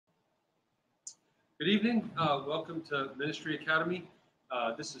Good evening. Welcome to Ministry Academy.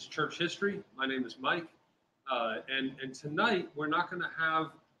 This is Church History. My name is Mike. And tonight we're not going to have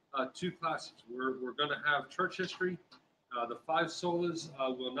two classes. We're going to have Church History. The five solas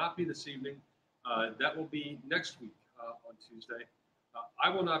will not be this evening. That will be next week on Tuesday. I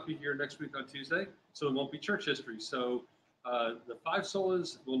will not be here next week on Tuesday, so it won't be Church History. So the five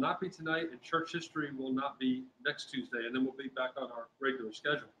solas will not be tonight, and Church History will not be next Tuesday, and then we'll be back on our regular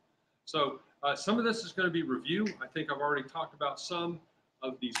schedule. So some of this is going to be review. I think I've already talked about some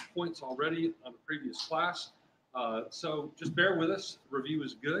of these points already on the previous class. So just bear with us. Review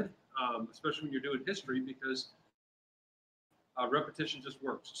is good, especially when you're doing history, because repetition just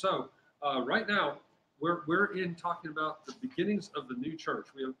works. So right now, we're in talking about the beginnings of the new church.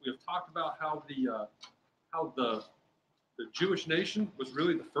 We have talked about how the Jewish nation was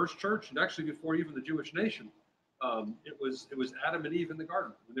really the first church, and actually before even the Jewish nation. It was Adam and Eve in the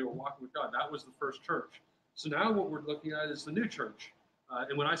garden when they were walking with God. That was the first church. So now what we're looking at is the new church.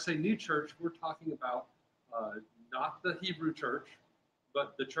 And when I say new church, we're talking about not the Hebrew church,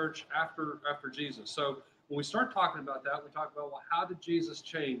 but the church after Jesus. So when we start talking about that, we talk about, well, how did Jesus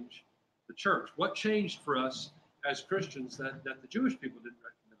change the church? What changed for us as Christians that the Jewish people didn't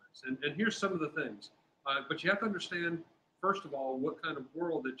recognize? And here's some of the things. But you have to understand, first of all, what kind of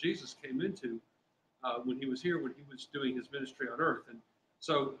world that Jesus came into when he was here, when he was doing his ministry on earth. And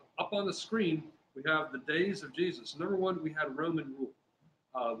so up on the screen, we have the days of Jesus. Number one, we had Roman rule.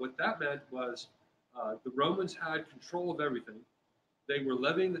 What that meant was the Romans had control of everything. They were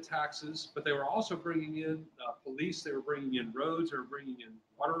levying the taxes, but they were also bringing in police. They were bringing in roads. They were bringing in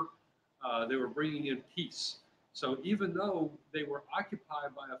water. They were bringing in peace. So even though they were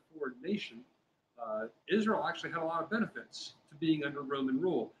occupied by a foreign nation, Israel actually had a lot of benefits to being under Roman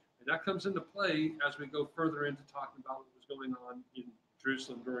rule. And that comes into play as we go further into talking about what was going on in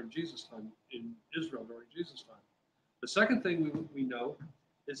Jerusalem during Jesus' time, in Israel during Jesus' time. The second thing we know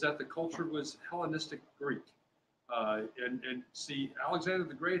is that the culture was Hellenistic Greek. And see, Alexander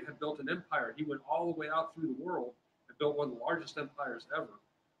the Great had built an empire. He went all the way out through the world and built one of the largest empires ever.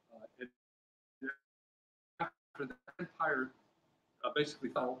 And after the empire basically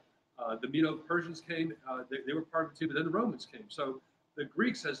fell, the Medo-Persians came. They were part of it too, but then the Romans came. So the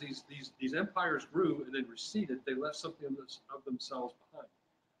Greeks, as these empires grew and then receded, they left something of themselves behind.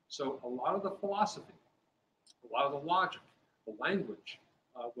 So a lot of the philosophy, a lot of the logic, the language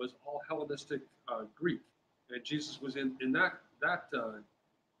was all Hellenistic Greek, and Jesus was in that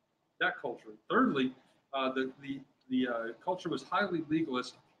culture. Thirdly, the culture was highly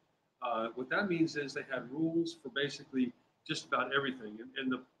legalistic. What that means is they had rules for basically just about everything, and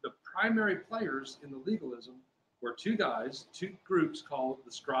the primary players in the legalism were two groups called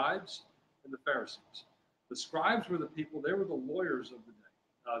the scribes and the Pharisees. The scribes were the people, they were the lawyers of the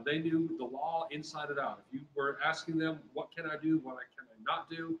day. They knew the law inside and out. If you were asking them, what can I do, what can I not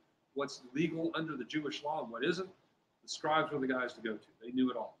do, what's legal under the Jewish law and what isn't, the scribes were the guys to go to. They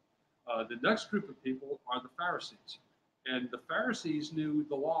knew it all. The next group of people are the Pharisees. And the Pharisees knew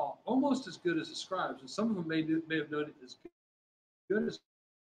the law almost as good as the scribes, and some of them may have known it as good as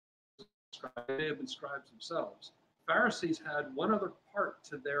scribes. They may have been scribes themselves. Pharisees had one other part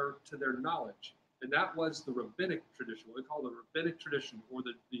to their knowledge, and that was the rabbinic tradition, what we call the rabbinic tradition, or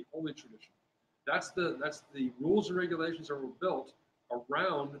the holy tradition. That's the rules and regulations that were built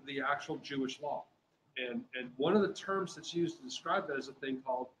around the actual Jewish law. And one of the terms that's used to describe that is a thing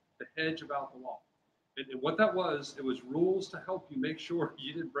called the hedge about the law. And what that was, it was rules to help you make sure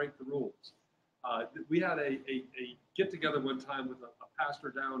you didn't break the rules. We had a get-together one time with a pastor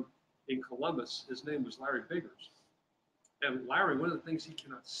down in Columbus. His name was Larry Biggers. And Larry, one of the things he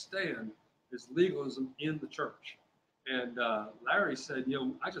cannot stand is legalism in the church. And Larry said,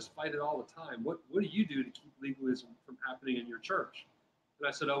 I just fight it all the time. What do you do to keep legalism from happening in your church? And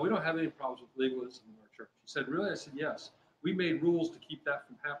I said, we don't have any problems with legalism in our church. He said, really? I said, yes. We made rules to keep that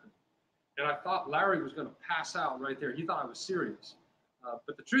from happening. And I thought Larry was going to pass out right there. He thought I was serious.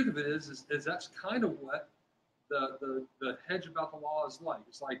 But the truth of it is that's kind of what the hedge about the law is like.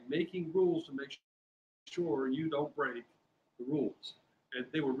 It's like making rules to make sure you don't break the rules. And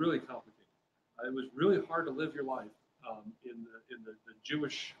they were really complicated. It was really hard to live your life in the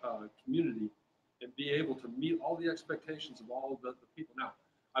Jewish community and be able to meet all the expectations of all the people. Now,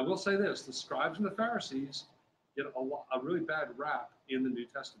 I will say this, the scribes and the Pharisees get a really bad rap in the New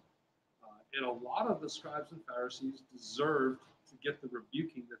Testament. And a lot of the scribes and Pharisees deserved to get the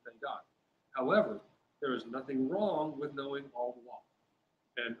rebuking that they got. However, there is nothing wrong with knowing all the law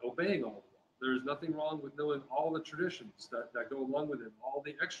and obeying all the law. There is nothing wrong with knowing all the traditions that go along with it, all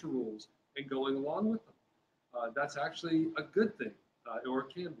the extra rules, and going along with them. That's actually a good thing, or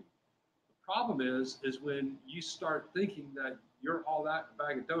it can be. The problem is when you start thinking that you're all that in a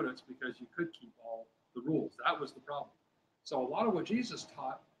bag of donuts because you could keep all the rules. That was the problem. So a lot of what Jesus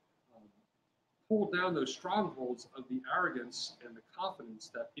taught um, pulled down those strongholds of the arrogance and the confidence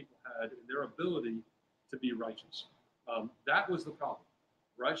that people had in their ability to be righteous. That was the problem.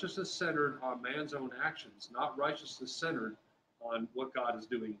 Righteousness centered on man's own actions, not righteousness centered on what God is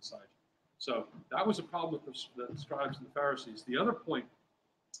doing inside you. So that was a problem with the scribes and the Pharisees. The other point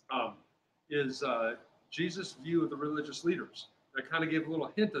um, is Jesus' view of the religious leaders. I kind of gave a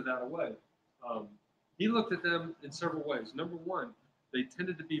little hint of that away. Um, he looked at them in several ways. Number one, they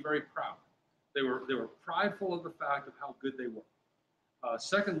tended to be very proud. They were prideful of the fact of how good they were.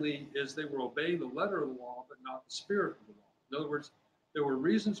 Secondly, is they were obeying the letter of the law, but not the spirit of the law. In other words, there were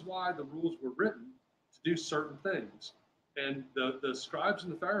reasons why the rules were written to do certain things. And the scribes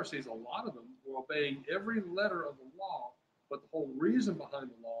and the Pharisees, a lot of them were obeying every letter of the law, but the whole reason behind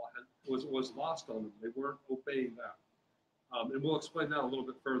the law was lost on them. They weren't obeying that. And we'll explain that a little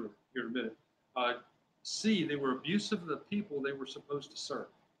bit further here in a minute. C, they were abusive of the people they were supposed to serve.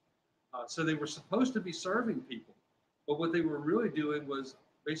 So they were supposed to be serving people, but what they were really doing was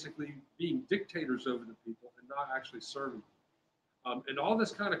basically being dictators over the people and not actually serving them. And all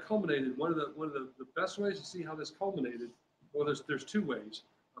this kind of culminated. One of the best ways to see how this culminated, well, there's two ways,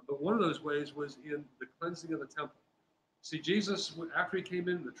 but one of those ways was in the cleansing of the temple. See, Jesus, after he came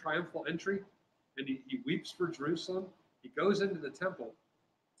in the triumphal entry, and he weeps for Jerusalem, he goes into the temple,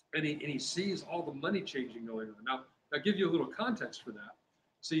 and he sees all the money changing going on. Now, I'll give you a little context for that.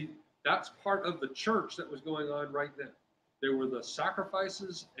 See, that's part of the church that was going on right then. There were the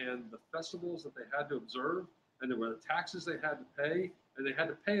sacrifices and the festivals that they had to observe, and there were the taxes they had to pay, and they had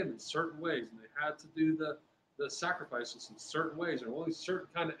to pay them in certain ways, and they had to do the sacrifices in certain ways, and only certain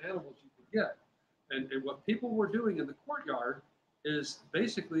kind of animals you could get. And what people were doing in the courtyard is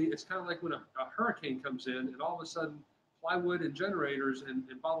basically, it's kind of like when a hurricane comes in, and all of a sudden plywood and generators and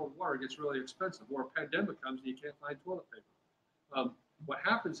bottled water gets really expensive, or a pandemic comes and you can't find toilet paper. What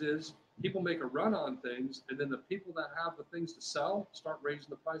happens is people make a run on things, and then the people that have the things to sell start raising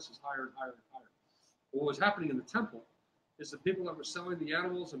the prices higher and higher and higher. What was happening in the temple is the people that were selling the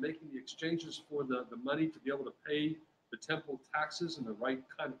animals and making the exchanges for the money to be able to pay the temple taxes and the right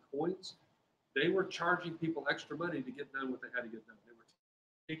kind of coins, they were charging people extra money to get done what they had to get done. They were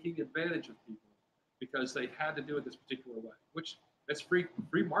taking advantage of people because they had to do it this particular way, which it's free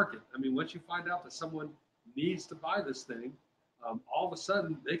market. I mean, once you find out that someone needs to buy this thing, all of a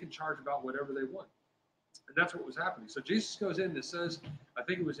sudden they can charge about whatever they want. And that's what was happening. So Jesus goes in and it says, I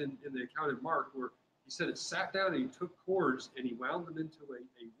think it was in the account in Mark, where he said it sat down and he took cords and he wound them into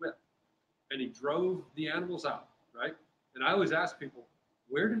a whip and he drove the animals out, right? And I always ask people,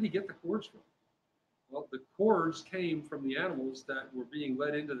 where did he get the cords from? Well, the cords came from the animals that were being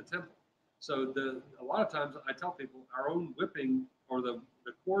led into the temple. So a lot of times I tell people our own whipping, or the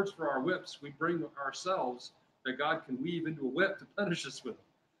cords for our whips, we bring ourselves, that God can weave into a whip to punish us with them.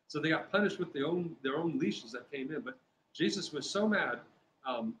 So they got punished with their own leashes that came in. But Jesus was so mad,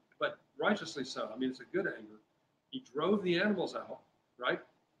 but righteously so. I mean, it's a good anger. He drove the animals out, right?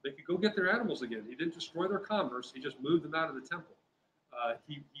 They could go get their animals again. He didn't destroy their commerce. He just moved them out of the temple.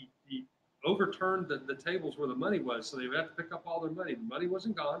 He overturned the tables where the money was, so they had to pick up all their money. The money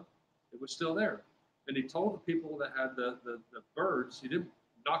wasn't gone. It was still there. And he told the people that had the birds, he didn't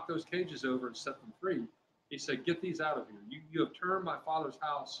knock those cages over and set them free. He said, get these out of here. You have turned my father's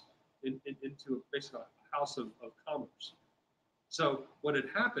house into basically a house of commerce. So what had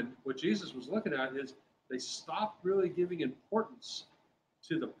happened, what Jesus was looking at, is they stopped really giving importance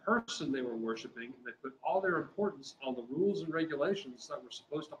to the person they were worshiping, and they put all their importance on the rules and regulations that were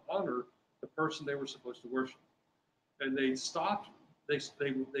supposed to honor the person they were supposed to worship. And they stopped,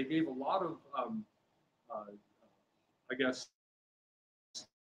 they gave a lot of, I guess,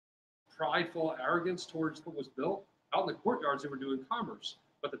 prideful arrogance towards what was built. Out in the courtyards, they were doing commerce.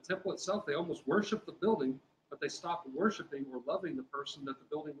 But the temple itself, they almost worshiped the building, but they stopped worshiping or loving the person that the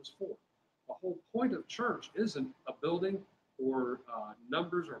building was for. The whole point of church isn't a building or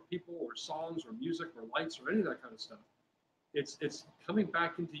numbers or people or songs or music or lights or any of that kind of stuff. It's coming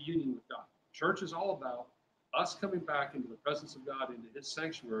back into union with God. Church is all about us coming back into the presence of God, into his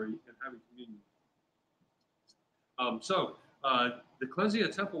sanctuary, and having communion. The cleansing of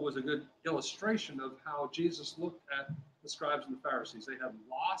the temple was a good illustration of how Jesus looked at the scribes and the Pharisees. They had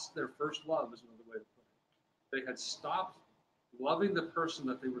lost their first love, is another way to put it. They had stopped loving the person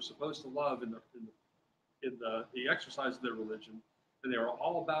that they were supposed to love in the exercise of their religion, and they were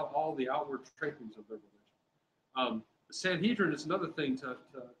all about all the outward trappings of their religion. The Sanhedrin is another thing to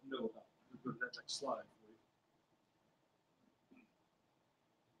know about. We'll go to that next slide.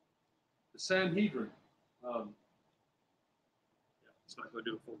 The Sanhedrin. Yeah, it's not going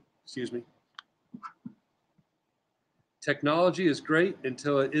to do it for me. Excuse me. Technology is great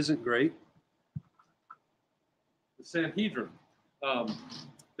until it isn't great. The Sanhedrin. Um,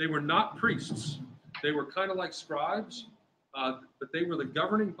 they were not priests. They were kind of like scribes, but they were the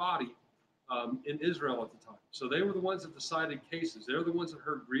governing body in Israel at the time. So they were the ones that decided cases. They were the ones that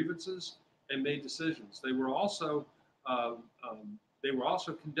heard grievances and made decisions. Uh, they were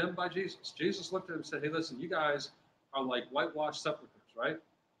also condemned by Jesus. Jesus looked at them and said, "Hey, listen, you guys are like whitewashed sepulchres, right?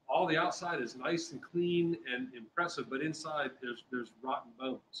 All the outside is nice and clean and impressive, but inside there's rotten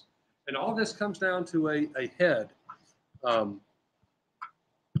bones." And all this comes down to a head.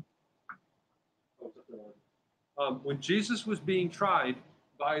 When Jesus was being tried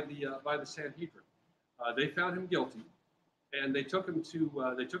by the Sanhedrin, they found him guilty, and they took him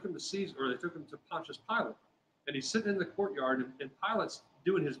to Caesar, or they took him to Pontius Pilate, and he's sitting in the courtyard, and Pilate's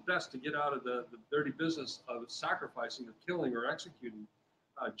doing his best to get out of the dirty business of sacrificing, of killing, or executing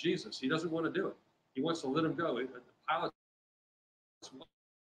Jesus. He doesn't want to do it. He wants to let him go. Pilate's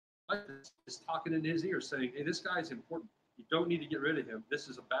wife is talking in his ear, saying, "Hey, this guy's important. You don't need to get rid of him. This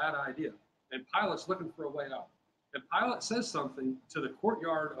is a bad idea." And Pilate's looking for a way out. And Pilate says something to the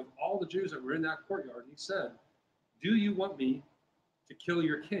courtyard of all the Jews that were in that courtyard. He said, "Do you want me to kill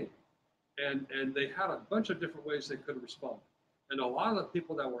your king?" And they had a bunch of different ways they could have responded. And a lot of the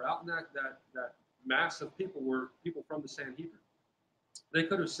people that were out in that mass of people were people from the Sanhedrin. They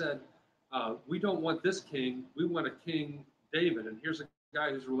could have said, "We don't want this king. We want a King David. And here's a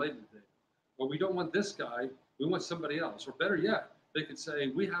guy who's related to David." Or, "We don't want this guy. We want somebody else." Or better yet, they could say,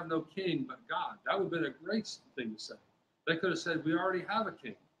 "We have no king but God." That would have been a great thing to say. They could have said, "We already have a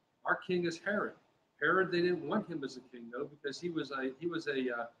king. Our king is Herod." Herod, they didn't want him as a king, though, because he was a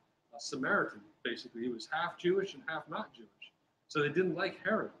Samaritan, basically. He was half Jewish and half not Jewish. So they didn't like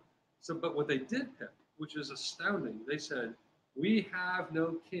Herod. But what they did pick, which is astounding, they said, "We have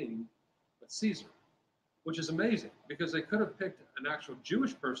no king but Caesar," which is amazing, because they could have picked an actual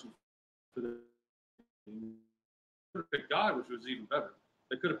Jewish person for the king. They could have picked God, which was even better.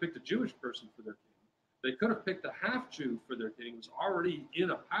 They could have picked a Jewish person for their king. They could have picked a half-Jew for their king, who was already in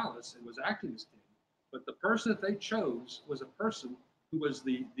a palace and was acting as king. But the person that they chose was a person who was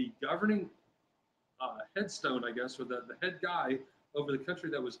the governing headstone, I guess, or the head guy over the country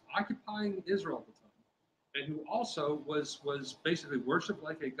that was occupying Israel at the time, and who also was basically worshipped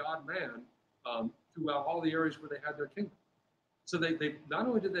like a god man throughout all the areas where they had their kingdom. So they not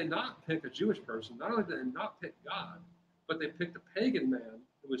only did they not pick a Jewish person, not only did they not pick God, but they picked a pagan man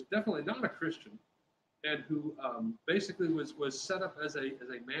who was definitely not a Christian, and who basically was set up as a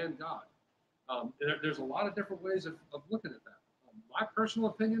man god. There's a lot of different ways of looking at that. My personal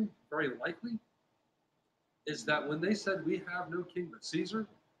opinion, very likely, is that when they said, "We have no king but Caesar,"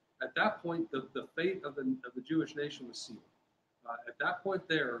 at that point the fate of the Jewish nation was sealed. At that point,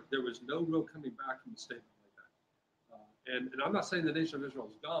 there was no real coming back from a statement like that. And I'm not saying the nation of Israel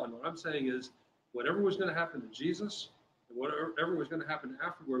is gone. What I'm saying is, whatever was going to happen to Jesus, and whatever was going to happen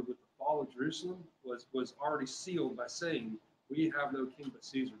afterward with the fall of Jerusalem, was already sealed by saying, "We have no king but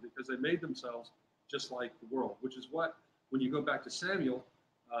Caesar," because they made themselves just like the world, which is what, when you go back to Samuel,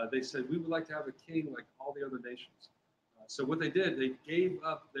 they said, "We would like to have a king like all the other nations." So what they did, they gave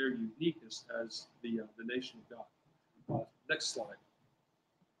up their uniqueness as the nation of God. Next slide.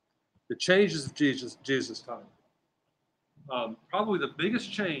 The changes of Jesus' time. Probably the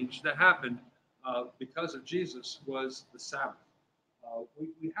biggest change that happened because of Jesus was the Sabbath.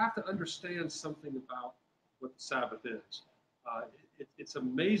 We have to understand something about what the Sabbath is. It's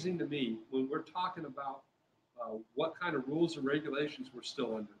amazing to me when we're talking about what kind of rules and regulations we're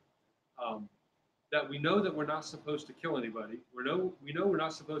still under. That we know that we're not supposed to kill anybody. We know we're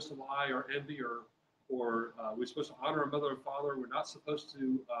not supposed to lie or envy, or we're supposed to honor our mother and father. We're not supposed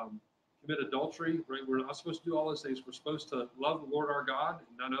to commit adultery. Right? We're not supposed to do all those things. We're supposed to love the Lord our God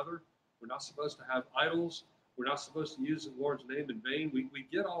and none other. We're not supposed to have idols. We're not supposed to use the Lord's name in vain. We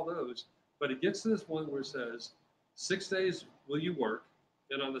get all those, but it gets to this one where it says, 6 days will you work,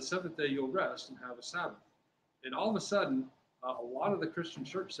 and on the seventh day you'll rest and have a Sabbath. And all of a sudden, a lot of the Christian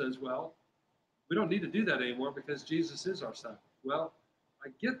church says, well, we don't need to do that anymore because Jesus is our Sabbath. Well, I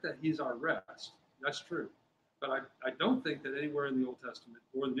get that he's our rest. That's true. But I don't think that anywhere in the Old Testament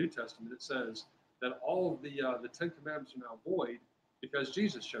or the New Testament it says that all of the Ten Commandments are now void because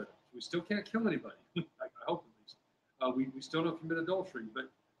Jesus showed up. We still can't kill anybody. I hope at least. We still don't commit adultery.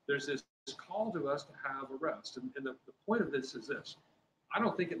 But there's this call to us to have a rest. And the point of this is this. I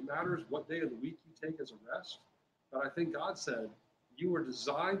don't think it matters what day of the week you take as a rest. But I think God said, you were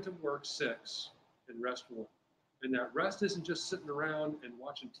designed to work 6 and rest 1. And that rest isn't just sitting around and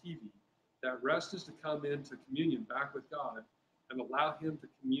watching TV. That rest is to come into communion back with God and allow Him to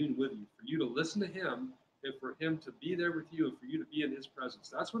commune with you, for you to listen to Him and for Him to be there with you and for you to be in His presence.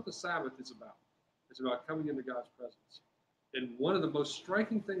 That's what the Sabbath is about. It's about coming into God's presence. And one of the most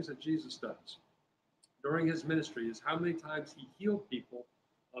striking things that Jesus does during His ministry is how many times He healed people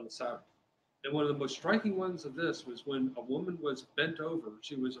on the Sabbath. And one of the most striking ones of this was when a woman was bent over.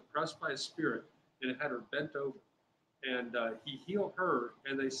 She was oppressed by a spirit, and it had her bent over. And He healed her,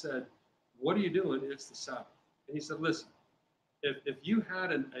 and they said, "What are you doing? It's the Sabbath." And He said, "Listen, if you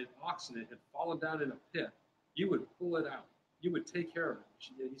had an oxen that had fallen down in a pit, you would pull it out. You would take care of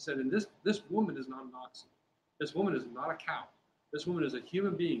it." He said, "And this woman is not an oxen. This woman is not a cow. This woman is a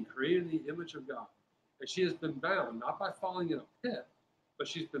human being created in the image of God. And she has been bound, not by falling in a pit, but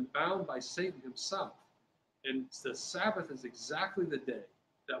she's been bound by Satan himself. And the Sabbath is exactly the day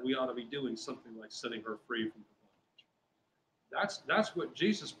that we ought to be doing something like setting her free from her bondage." That's what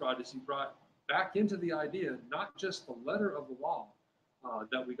Jesus brought, is He brought back into the idea, not just the letter of the law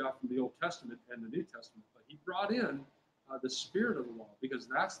that we got from the Old Testament and the New Testament, but He brought in the spirit of the law, because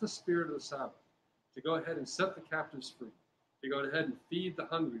that's the spirit of the Sabbath, to go ahead and set the captives free, to go ahead and feed the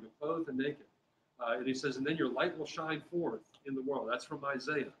hungry, to clothe the naked. And He says, "And then your light will shine forth in the world." That's from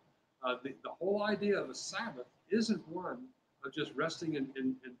Isaiah. The whole idea of a Sabbath isn't one of just resting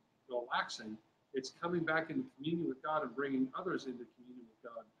and relaxing. It's coming back into communion with God and bringing others into communion with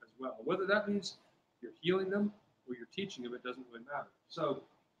God as well. Whether that means you're healing them or you're teaching them, it doesn't really matter. So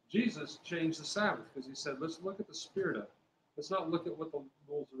Jesus changed the Sabbath because He said, let's look at the spirit of it. Let's not look at what the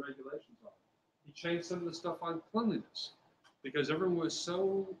rules and regulations are. He changed some of the stuff on cleanliness because everyone was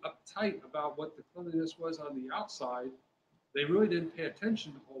so uptight about what the cleanliness was on the outside. They really didn't pay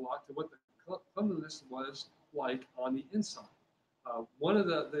attention a whole lot to what the cleanliness was like on the inside. One of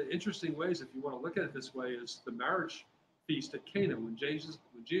the interesting ways, if you want to look at it this way, is the marriage feast at Cana when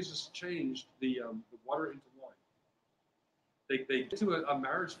Jesus changed the water into wine. They get to a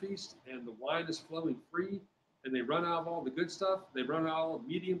marriage feast and the wine is flowing free, and they run out of all the good stuff, they run out of all the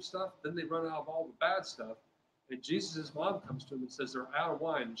medium stuff, then they run out of all the bad stuff. And Jesus' mom comes to him and says they're out of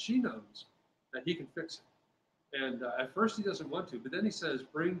wine, and she knows that He can fix it. And at first He doesn't want to, but then He says,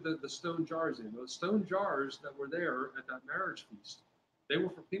 "Bring the stone jars in." Those stone jars that were there at that marriage feast, they were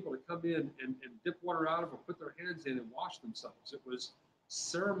for people to come in and dip water out of or put their hands in and wash themselves. It was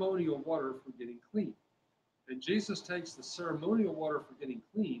ceremonial water for getting clean. And Jesus takes the ceremonial water for getting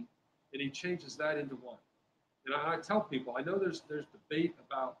clean and He changes that into wine. And I tell people, I know there's debate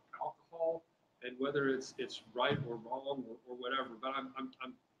about alcohol and whether it's right or wrong or whatever, but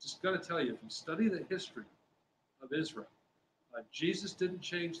I'm just going to tell you, if you study the history of Israel, Jesus didn't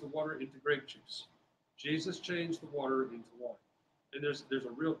change the water into grape juice. Jesus changed the water into wine. And there's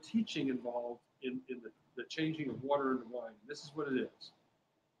a real teaching involved in the changing of water into wine. And this is what it is.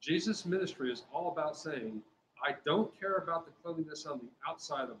 Jesus' ministry is all about saying, I don't care about the cleanliness on the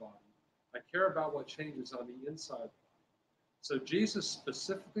outside of the body. I care about what changes on the inside of the body. So Jesus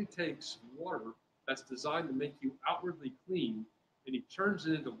specifically takes water that's designed to make you outwardly clean, and He turns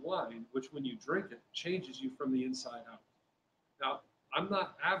it into wine, which when you drink it, changes you from the inside out. Now, I'm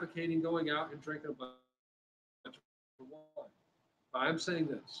not advocating going out and drinking a bunch of wine. But I'm saying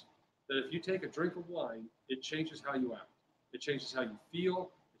this, that if you take a drink of wine, it changes how you act. It changes how you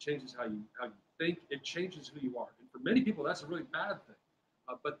feel. It changes how you think. It changes who you are. And for many people, that's a really bad thing.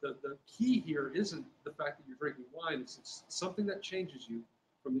 But the key here isn't the fact that you're drinking wine. It's something that changes you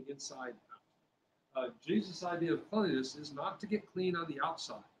from the inside out. Jesus' idea of cleanliness is not to get clean on the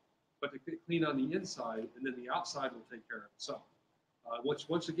outside, but to get clean on the inside, and then the outside will take care of itself. Which,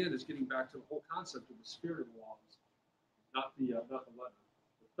 once again, is getting back to the whole concept of the spirit of the laws, not the letter.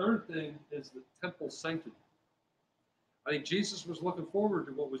 The third thing is the temple sanctity. I think Jesus was looking forward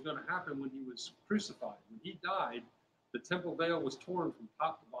to what was going to happen when He was crucified. When He died, the temple veil was torn from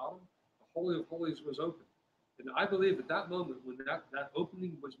top to bottom. The Holy of Holies was open. And I believe at that moment, when that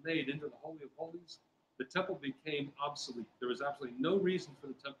opening was made into the Holy of Holies, the temple became obsolete. There was absolutely no reason for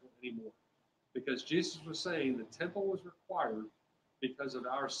the temple anymore, because Jesus was saying the temple was required because of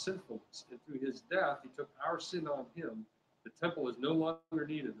our sinfulness. And through His death, He took our sin on Him. The temple is no longer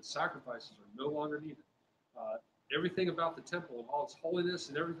needed. The sacrifices are no longer needed. Everything about the temple and all its holiness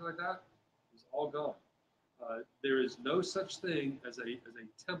and everything like that is all gone. There is no such thing as a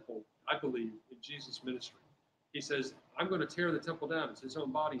temple, I believe, in Jesus' ministry. He says, I'm going to tear the temple down. It's His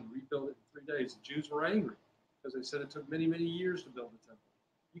own body and rebuild it in 3 days. The Jews were angry because they said it took many, many years to build the temple.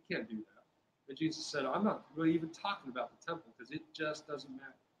 You can't do that. And Jesus said, I'm not really even talking about the temple because it just doesn't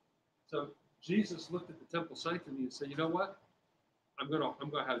matter. So Jesus looked at the temple sanctity and said, you know what? I'm going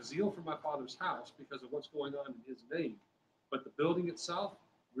to have zeal for my Father's house because of what's going on in His name. But the building itself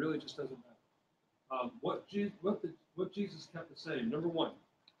really just doesn't matter. What Jesus kept the same. Number one,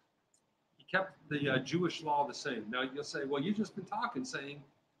 he kept the Jewish law the same. Now you'll say, well, you've just been talking, saying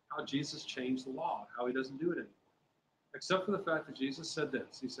how Jesus changed the law, how he doesn't do it anymore. Except for the fact that Jesus said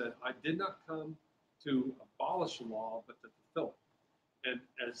this. He said, I did not come to abolish the law, but to fulfill it.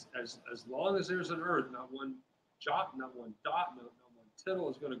 And as long as there's an earth, not one jot, not one dot, not one tittle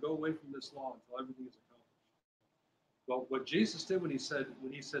is going to go away from this law until everything is accomplished. Well, what Jesus did when he said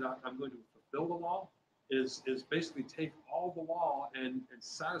I'm going to fulfill the law is basically take all the law and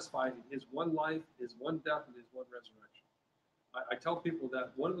satisfy it in his one life, his one death, and his one resurrection. I tell people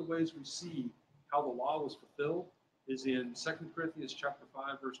that one of the ways we see how the law was fulfilled is in 2 Corinthians chapter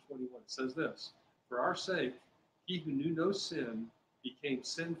 5, verse 21. It says this, for our sake, he who knew no sin became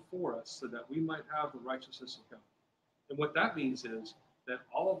sin for us so that we might have the righteousness of God. And what that means is that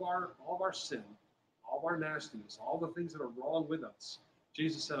all of our sin, all of our nastiness, all the things that are wrong with us,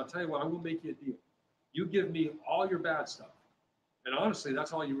 Jesus said, I'll tell you what, I'm going to make you a deal. You give me all your bad stuff. And honestly,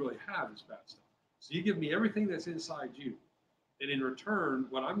 that's all you really have is bad stuff. So you give me everything that's inside you. And in return,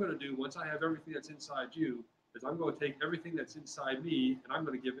 what I'm going to do once I have everything that's inside you is I'm going to take everything that's inside me and I'm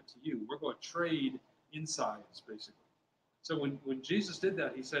going to give it to you. We're going to trade insides, basically. So when Jesus did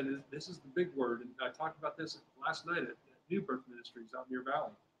that, he said, this is the big word. And I talked about this last night at New Birth Ministries out near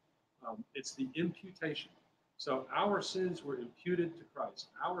Valley. It's the imputation. So our sins were imputed to Christ.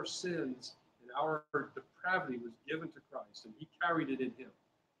 Our sins and our depravity was given to Christ, and he carried it in him.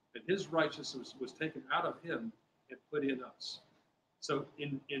 And his righteousness was taken out of him and put in us. So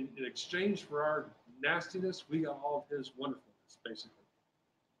in exchange for our nastiness, we got all of his wonderfulness, basically.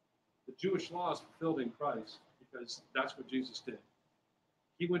 The Jewish law is fulfilled in Christ because that's what Jesus did.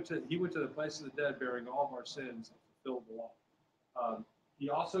 He went to the place of the dead bearing all of our sins and fulfilled the law. He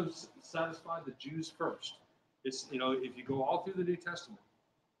also satisfied the Jews first. It's, if you go all through the New Testament,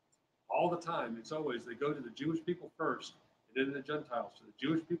 all the time, it's always they go to the Jewish people first and then the Gentiles, to the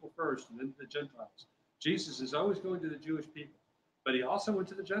Jewish people first and then the Gentiles. Jesus is always going to the Jewish people, but he also went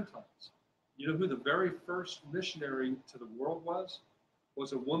to the Gentiles. You know who the very first missionary to the world was?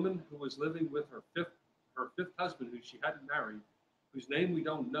 Was a woman who was living with her fifth husband, who she hadn't married, whose name we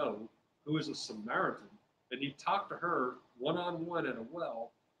don't know, who is a Samaritan. And he talked to her one-on-one at a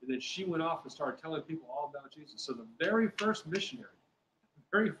well, and then she went off and started telling people all about Jesus. So the very first missionary, the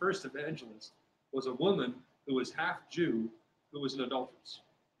very first evangelist, was a woman who was half Jew, who was an adulteress.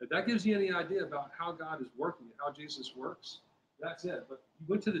 If that gives you any idea about how God is working and how Jesus works, that's it. But he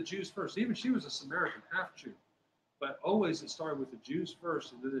went to the Jews first. Even she was a Samaritan, half Jew. But always it started with the Jews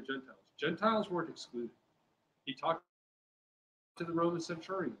first and then the Gentiles. Gentiles weren't excluded. He talked to the Roman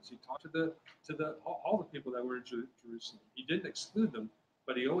centurions. He talked to all the people that were in Jerusalem. He didn't exclude them,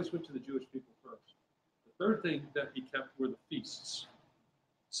 but he always went to the Jewish people first. The third thing that he kept were the feasts.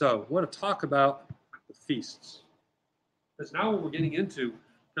 So I want to talk about the feasts. Because now what we're getting into,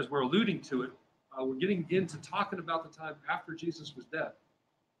 because we're alluding to it, we're getting into talking about the time after Jesus was dead,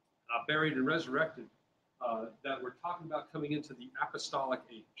 buried and resurrected, that we're talking about coming into the apostolic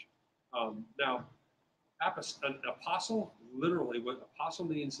age. Now, an apostle, literally what apostle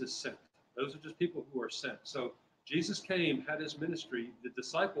means is sent. Those are just people who are sent. So Jesus came, had his ministry. The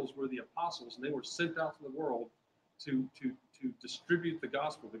disciples were the apostles, and they were sent out to the world to distribute the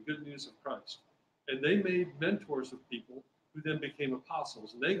gospel, the good news of Christ. And they made mentors of people who then became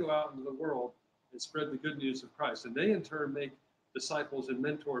apostles. And they go out into the world and spread the good news of Christ. And they in turn make disciples and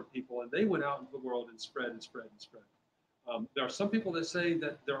mentor people. And they went out into the world and spread and spread and spread. There are some people that say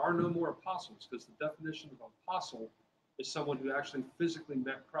that there are no more apostles, because the definition of apostle is someone who actually physically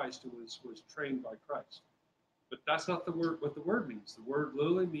met Christ and was trained by Christ. But that's not the word. What the word means. The word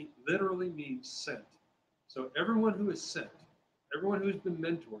literally means sent. So everyone who is sent, everyone who has been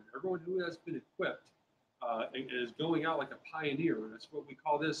mentored, everyone who has been equipped, and is going out like a pioneer. That's what we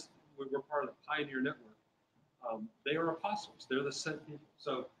call this. We're part of the pioneer network. They are apostles. They're the sent people.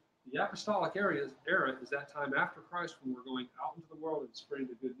 So the apostolic era is that time after Christ when we're going out into the world and spreading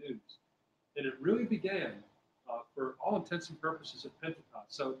the good news. And it really began, for all intents and purposes, at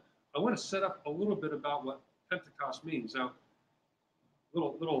Pentecost. So I want to set up a little bit about what Pentecost means. Now,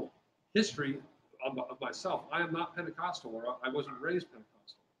 little history of myself. I am not Pentecostal, or I wasn't raised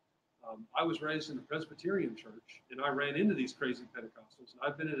Pentecostal. I was raised in a Presbyterian church, and I ran into these crazy Pentecostals. And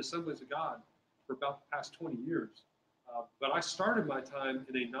I've been in Assemblies of God for about the past 20 years. But I started my time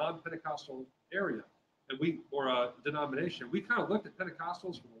in a non-Pentecostal area, or a denomination. We kind of looked at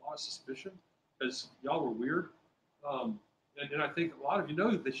Pentecostals with a lot of suspicion because y'all were weird. And I think a lot of you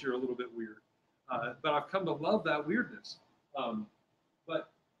know that you're a little bit weird. But I've come to love that weirdness. But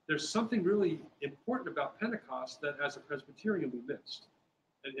there's something really important about Pentecost that as a Presbyterian we missed.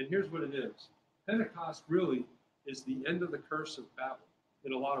 And here's what it is. Pentecost really is the end of the curse of Babel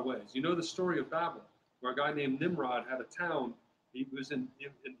in a lot of ways. You know the story of Babel, where a guy named Nimrod had a town. He was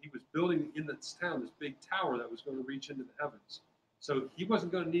he was building in this town this big tower that was going to reach into the heavens. So he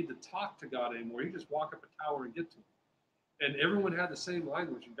wasn't going to need to talk to God anymore. He just walk up a tower and get to him. And everyone had the same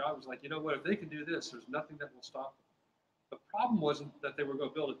language. And God was like, you know what? If they can do this, there's nothing that will stop them. The problem wasn't that they were going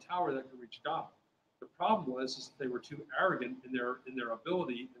to build a tower that could reach God. The problem was is that they were too arrogant in their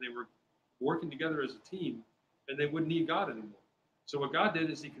ability, and they were working together as a team, and they wouldn't need God anymore. So what God did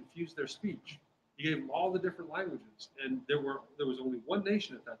is He confused their speech. He gave them all the different languages, and there was only one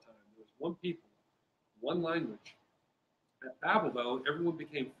nation at that time. There was one people, one language. At Babel, though, everyone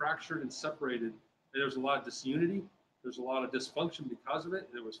became fractured and separated, and there was a lot of disunity. There was a lot of dysfunction because of it,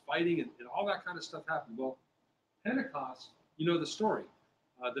 and there was fighting, and all that kind of stuff happened. Well, Pentecost, you know the story.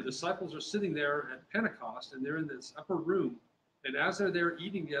 The disciples are sitting there at Pentecost, and they're in this upper room. And as they're there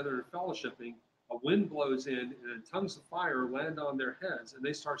eating together and fellowshipping, a wind blows in, and tongues of fire land on their heads, and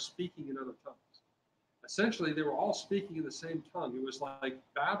they start speaking in other tongues. Essentially, they were all speaking in the same tongue. It was like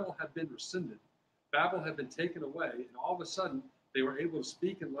Babel had been rescinded. Babel had been taken away, and all of a sudden, they were able to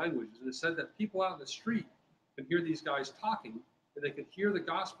speak in languages. And it said that people out in the street could hear these guys talking, and they could hear the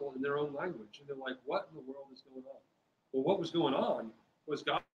gospel in their own language. And they're like, what in the world is going on? Well, what was going on was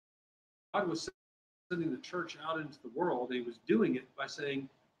God was sending the church out into the world. And He was doing it by saying,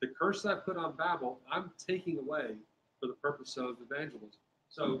 the curse I put on Babel, I'm taking away for the purpose of evangelism.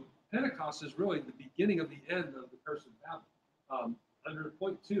 So Pentecost is really the beginning of the end of the curse of Babel. Under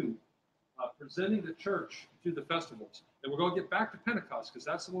point 2, presenting the church to the festivals. And we're going to get back to Pentecost because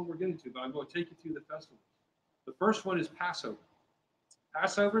that's the one we're getting to, but I'm going to take you through the festivals. The first one is Passover.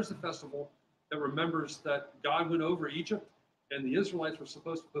 Passover is the festival that remembers that God went over Egypt, and the Israelites were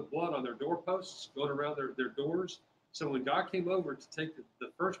supposed to put blood on their doorposts, going around their doors. So when God came over to take the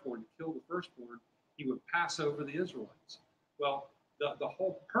firstborn, to kill the firstborn, He would pass over the Israelites. Well, the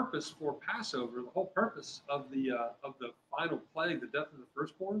whole purpose for Passover, the whole purpose of the final plague, the death of the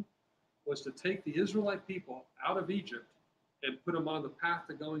firstborn, was to take the Israelite people out of Egypt and put them on the path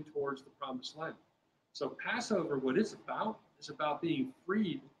to going towards the promised land. So Passover, what it's about, is about being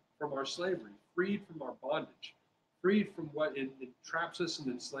freed from our slavery, freed from our bondage, freed from what entraps us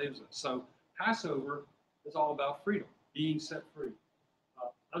and enslaves us. So Passover is all about freedom, being set free.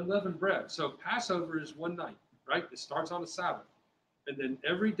 Unleavened bread. So Passover is one night, right? It starts on a Sabbath. And then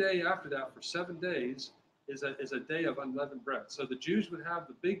every day after that for 7 days is a day of unleavened bread. So the Jews would have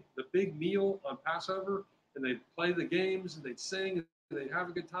the big meal on Passover, and they'd play the games, and they'd sing, and they'd have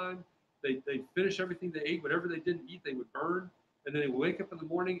a good time. They'd finish everything they ate. Whatever they didn't eat, they would burn. And then they would wake up in the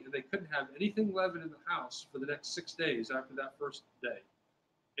morning, and they couldn't have anything leavened in the house for the next 6 days after that first day.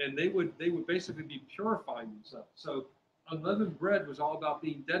 And they would basically be purifying themselves. So unleavened bread was all about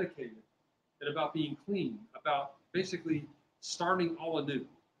being dedicated and about being clean, about basically starting all anew.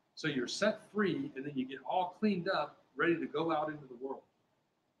 So you're set free, and then you get all cleaned up, ready to go out into the world.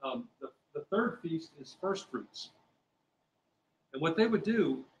 The third feast is first fruits. And what they would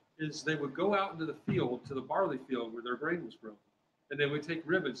do is they would go out into the field, to the barley field where their grain was grown. And they would take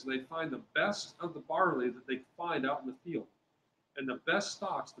ribbons, and they'd find the best of the barley that they could find out in the field. And the best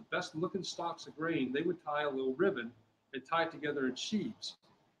stalks, the best looking stalks of grain, they would tie a little ribbon and tie it together in sheaves.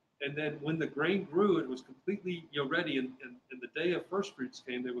 And then when the grain grew, it was completely ready, and the day of first fruits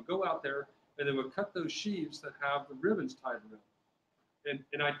came, they would go out there and they would cut those sheaves that have the ribbons tied around.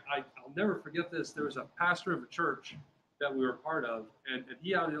 And I'll never forget this. There was a pastor of a church that we were part of, and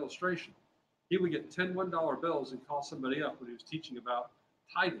he had an illustration. He would get 10 $1 bills and call somebody up when he was teaching about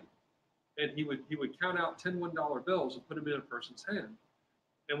tithing. And he would count out 10 $1 bills and put them in a person's hand.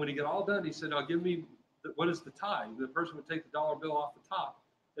 And when he got all done, he said, now give me, what is the tithe? And the person would take the dollar bill off the top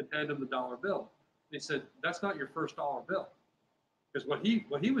and hand him the dollar bill. And he said, that's not your first dollar bill. Because what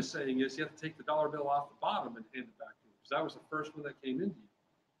he was saying is you have to take the dollar bill off the bottom and hand it back to you. Because that was the first one that came into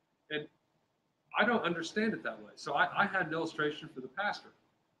you. And I don't understand it that way. So I had an illustration for the pastor.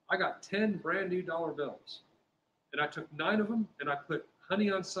 I got 10 brand new dollar bills. And I took 9 of them, and I put honey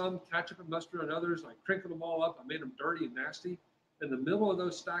on some, ketchup and mustard on others. I crinkled them all up. I made them dirty and nasty. In the middle of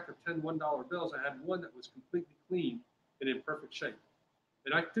those stack of 10 $1 bills, I had one that was completely clean and in perfect shape.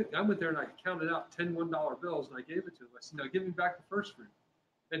 And I went there and I counted out 10 $1 bills, and I gave it to him. I said, now give me back the first fruit.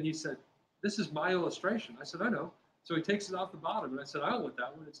 And he said, this is my illustration. I said, I know. So he takes it off the bottom, and I said, I don't want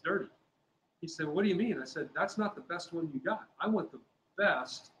that one. It's dirty. He said, well, what do you mean? I said, that's not the best one you got. I want the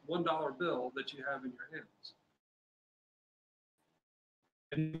best $1 bill that you have in your hands.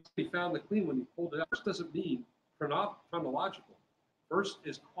 And he found the clean one. He pulled it out. First doesn't mean chronological. First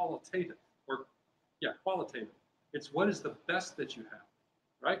is qualitative, qualitative. It's what is the best that you have,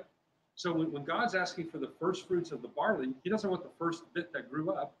 right? So when God's asking for the first fruits of the barley, he doesn't want the first bit that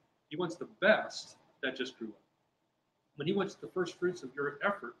grew up. He wants the best that just grew up. When he wants the first fruits of your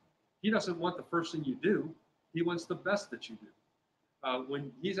effort, he doesn't want the first thing you do. He wants the best that you do.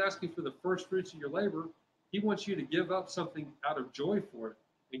 When he's asking for the first fruits of your labor, he wants you to give up something out of joy for it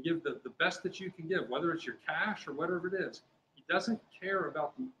and give the best that you can give, whether it's your cash or whatever it is. He doesn't care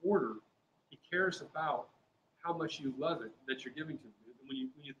about the order. He cares about how much you love it that you're giving to him.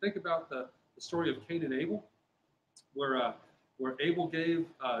 When you think about the story of Cain and Abel, where Abel gave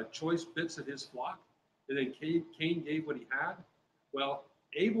choice bits of his flock, and then Cain gave what he had. Well,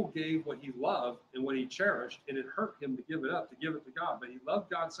 Abel gave what he loved and what he cherished, and it hurt him to give it up, to give it to God. But he loved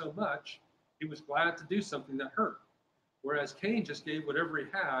God so much, he was glad to do something that hurt. Whereas Cain just gave whatever he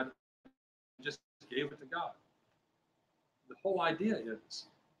had, and just gave it to God. The whole idea is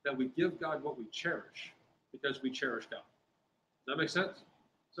that we give God what we cherish because we cherish God. Does that make sense?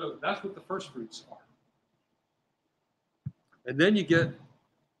 So that's what the first fruits are. And then you get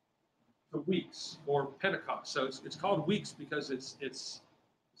the weeks or Pentecost. So it's called weeks because it's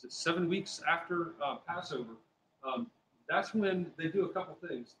 7 weeks after Passover. That's when they do a couple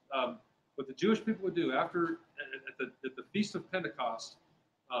things. What the Jewish people would do after at the Feast of Pentecost,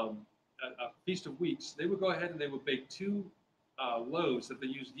 a Feast of Weeks, they would go ahead and they would bake two loaves that they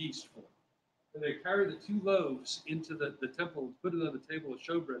used yeast for. And they carry the two loaves into the temple and put it on the table of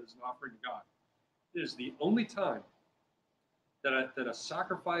showbread as an offering to God. It is the only time that a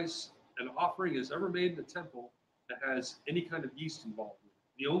sacrifice, an offering is ever made in the temple that has any kind of yeast involved with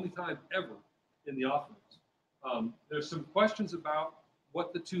it. The only time ever in the offerings. There's some questions about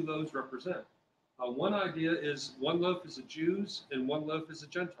what the two loaves represent. One idea is one loaf is the Jews and one loaf is the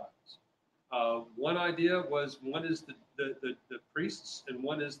Gentiles. One idea was one is the priests and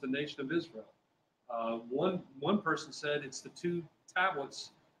one is the nation of Israel. One person said it's the two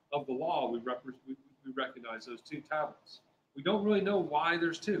tablets of the law. We recognize those two tablets. We don't really know why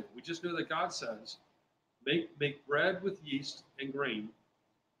there's two. We just know that God says, make bread with yeast and grain,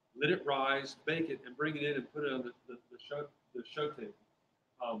 let it rise, bake it, and bring it in and put it on the show table.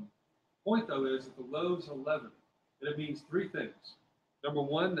 Point, though, is that the loaves are leavened, and it means three things. Number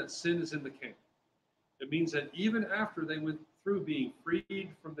one, that sin is in the camp. It means that even after they went through being freed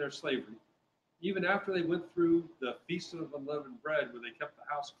from their slavery, even after they went through the Feast of Unleavened Bread, where they kept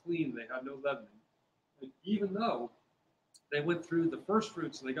the house clean, they had no leavening, and even though they went through the first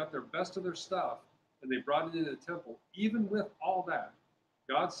fruits and they got their best of their stuff and they brought it into the temple, even with all that,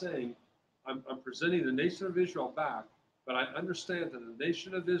 God's saying, I'm presenting the nation of Israel back, but I understand that the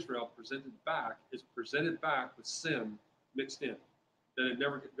nation of Israel is presented back with sin mixed in, that it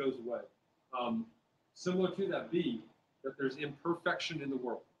never goes away. Similar to that be that there's imperfection in the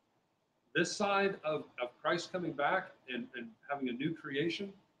world. This side of Christ coming back and having a new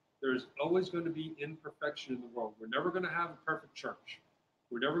creation, there's always going to be imperfection in the world. We're never going to have a perfect church.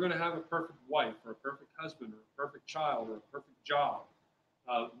 We're never going to have a perfect wife or a perfect husband or a perfect child or a perfect job.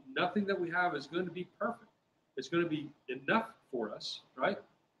 Nothing that we have is going to be perfect. It's going to be enough for us, right?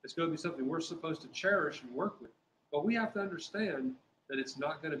 It's going to be something we're supposed to cherish and work with. But we have to understand that it's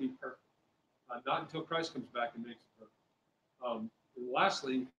not going to be perfect. Not until Christ comes back and makes it perfect. And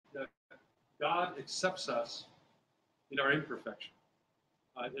lastly, God accepts us in our imperfection.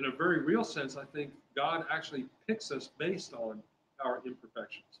 In a very real sense, I think God actually picks us based on our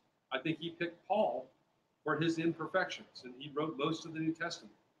imperfections. I think he picked Paul for his imperfections, and he wrote most of the New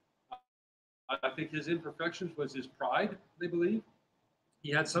Testament. I think his imperfections was his pride, they believe.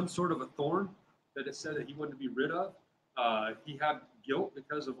 He had some sort of a thorn that it said that he wanted to be rid of. He had guilt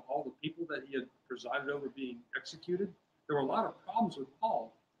because of all the people that he had presided over being executed. There were a lot of problems with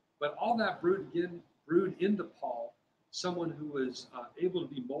Paul, but all that brewed into Paul someone who was able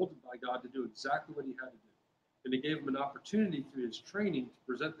to be molded by God to do exactly what he had to do. And it gave him an opportunity through his training to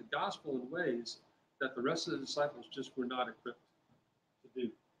present the gospel in ways that the rest of the disciples just were not equipped to do.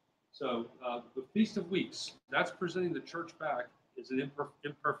 So the Feast of Weeks, that's presenting the church back, is an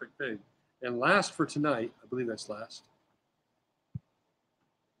imperfect thing. And last for tonight, I believe that's last,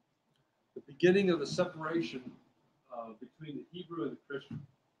 the beginning of the separation between the Hebrew and the Christian.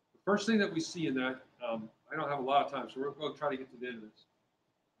 The first thing that we see in that, I don't have a lot of time, so we're going to try to get to the end of this.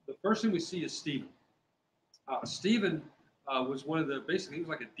 The first thing we see is Stephen. Stephen was one of the, basically, he was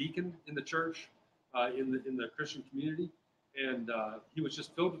like a deacon in the church, in the Christian community, and he was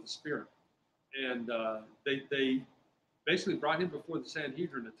just filled with the Spirit. And they basically brought him before the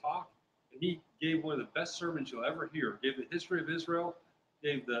Sanhedrin to talk, and he gave one of the best sermons you'll ever hear. Gave the history of Israel,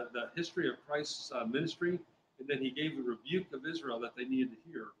 gave the history of Christ's ministry, and then he gave the rebuke of Israel that they needed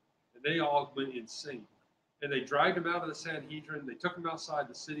to hear. And they all went insane. And they dragged him out of the Sanhedrin. They took him outside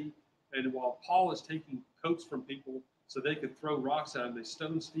the city, And while Paul is taking coats from people so they could throw rocks at him, they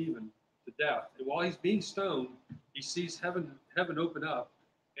stone Stephen to death. And while he's being stoned, he sees heaven open up,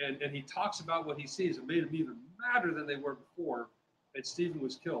 and he talks about what he sees. It made him even madder than they were before, and Stephen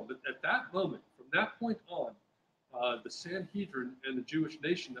was killed. But at that moment, from that point on, the Sanhedrin and the Jewish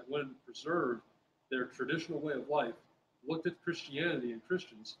nation that wanted to preserve their traditional way of life looked at Christianity and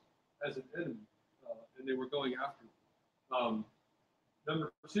Christians as an enemy, and they were going after them.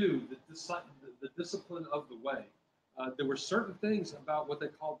 Number two, the discipline of the way. There were certain things about what they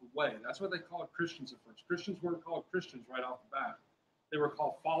called the way. That's what they called Christians at first. Christians weren't called Christians right off the bat. They were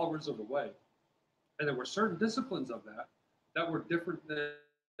called followers of the way. And there were certain disciplines of that were different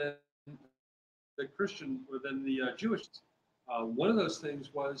than the Christian or than the Jewish. One of those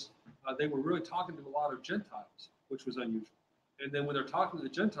things was they were really talking to a lot of Gentiles, which was unusual. And then when they're talking to the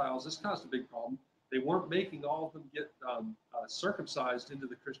Gentiles, this caused a big problem. They weren't making all of them get circumcised into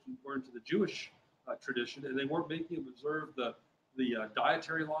the Christian or into the Jewish tradition, and they weren't making them observe the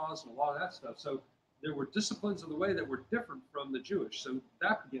dietary laws and a lot of that stuff. So there were disciplines of the way that were different from the Jewish. So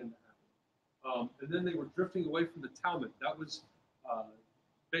that began to happen. And then they were drifting away from the Talmud. That was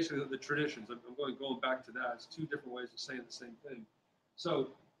basically the traditions. I'm going back to that. It's two different ways of saying the same thing. So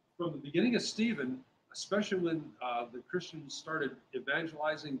from the beginning of Stephen, especially when the Christians started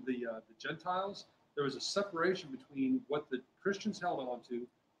evangelizing the Gentiles, there was a separation between what the Christians held on to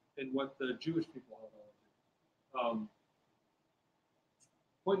and what the Jewish people held on to.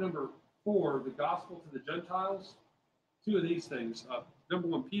 Point number 4, the gospel to the Gentiles. Two of these things. Number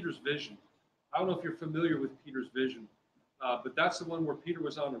 1, Peter's vision. I don't know if you're familiar with Peter's vision, but that's the one where Peter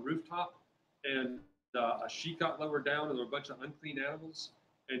was on a rooftop and a sheet got lowered down and there were a bunch of unclean animals,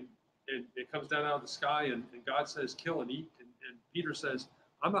 and it comes down out of the sky, and God says, kill and eat. And Peter says,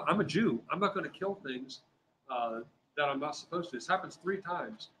 I'm a Jew. I'm not going to kill things that I'm not supposed to. This happens 3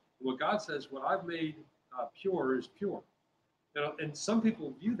 times. And what God says, what I've made pure is pure. And some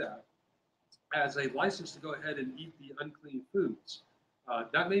people view that as a license to go ahead and eat the unclean foods.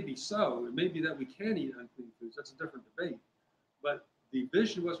 That may be so. It may be that we can eat unclean foods. That's a different debate. But the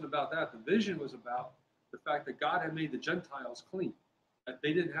vision wasn't about that. The vision was about the fact that God had made the Gentiles clean, that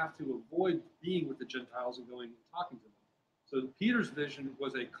they didn't have to avoid being with the Gentiles and going and talking to them. So Peter's vision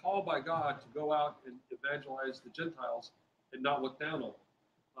was a call by God to go out and evangelize the Gentiles and not look down on them.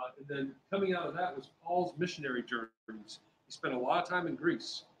 And then coming out of that was Paul's missionary journeys. He spent a lot of time in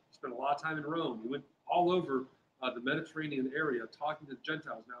Greece. He spent a lot of time in Rome. He went all over the Mediterranean area talking to the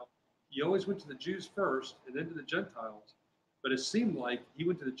Gentiles. Now, he always went to the Jews first and then to the Gentiles, but it seemed like he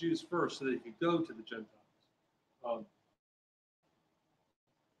went to the Jews first so that he could go to the Gentiles.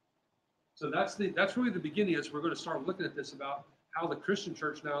 So that's really the beginning, as we're going to start looking at this about how the Christian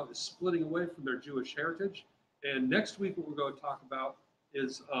church now is splitting away from their Jewish heritage. And next week, what we're going to talk about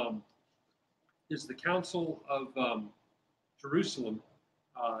is the Council of Jerusalem,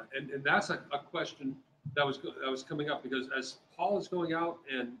 and that's a question that was coming up, because as Paul is going out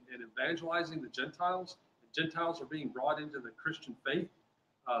and evangelizing the Gentiles are being brought into the Christian faith.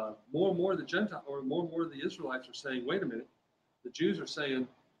 More and more the Israelites are saying, wait a minute, the Jews are saying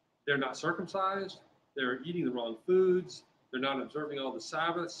they're not circumcised, they're eating the wrong foods, they're not observing all the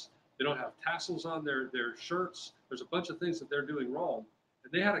Sabbaths, they don't have tassels on their shirts. There's a bunch of things that they're doing wrong.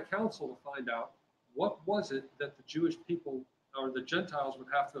 And they had a council to find out what was it that the Jewish people or the Gentiles would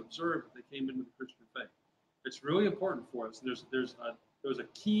have to observe if they came into the Christian faith. It's really important for us. And there was a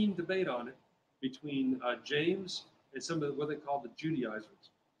keen debate on it between James and some of what they call the Judaizers.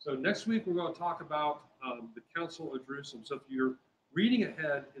 So next week we're going to talk about the Council of Jerusalem. So if you're reading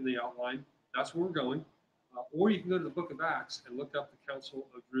ahead in the outline, that's where we're going. Or you can go to the book of Acts and look up the Council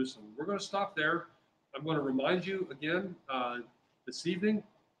of Jerusalem. We're going to stop there. I'm going to remind you again this evening,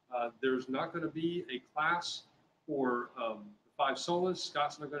 there's not going to be a class for the 5 solas.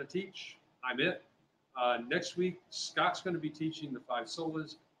 Scott's not going to teach. I'm it. Next week, Scott's going to be teaching the 5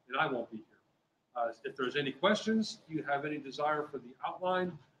 solas, and I won't be here. If there's any questions, you have any desire for the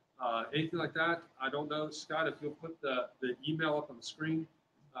outline, anything like that, I don't know. Scott, if you'll put the email up on the screen,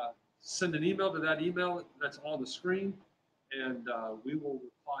 send an email to that email that's on the screen, and we will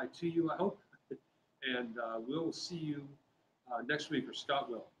reply to you, I hope. And we'll see you next week, or Scott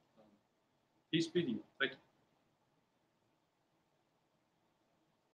will. Peace be to you. Thank you.